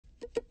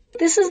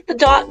This is the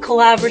Dot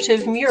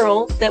Collaborative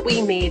Mural that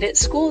we made at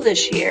school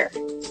this year.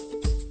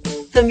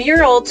 The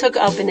mural took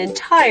up an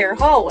entire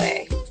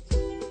hallway.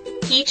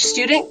 Each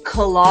student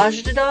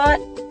collaged a dot,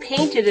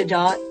 painted a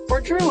dot,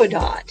 or drew a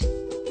dot.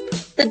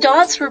 The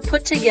dots were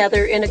put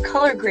together in a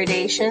color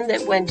gradation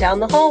that went down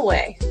the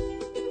hallway.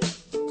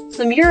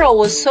 The mural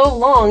was so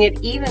long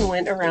it even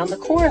went around the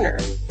corner.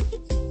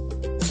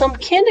 Some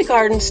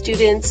kindergarten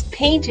students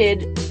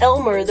painted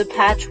Elmer the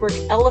Patchwork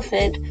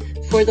Elephant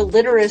for the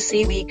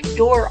Literacy Week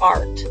door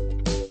art.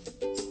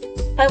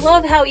 I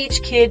love how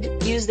each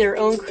kid used their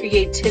own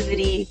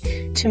creativity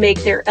to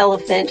make their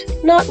elephant.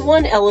 Not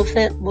one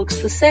elephant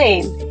looks the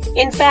same.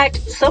 In fact,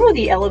 some of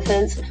the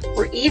elephants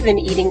were even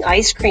eating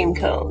ice cream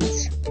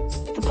cones.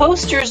 The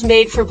posters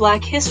made for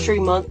Black History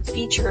Month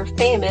feature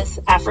famous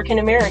African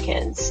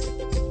Americans.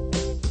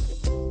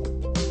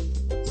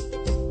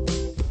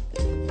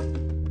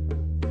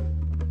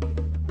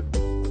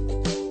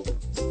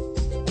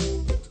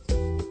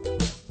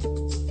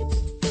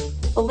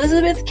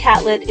 Elizabeth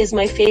Catlett is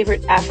my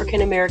favorite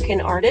African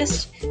American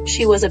artist.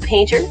 She was a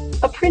painter,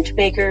 a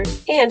printmaker,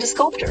 and a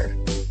sculptor.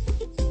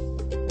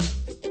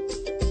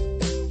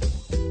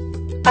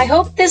 I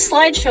hope this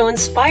slideshow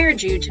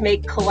inspired you to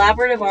make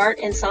collaborative art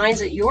and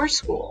signs at your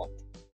school.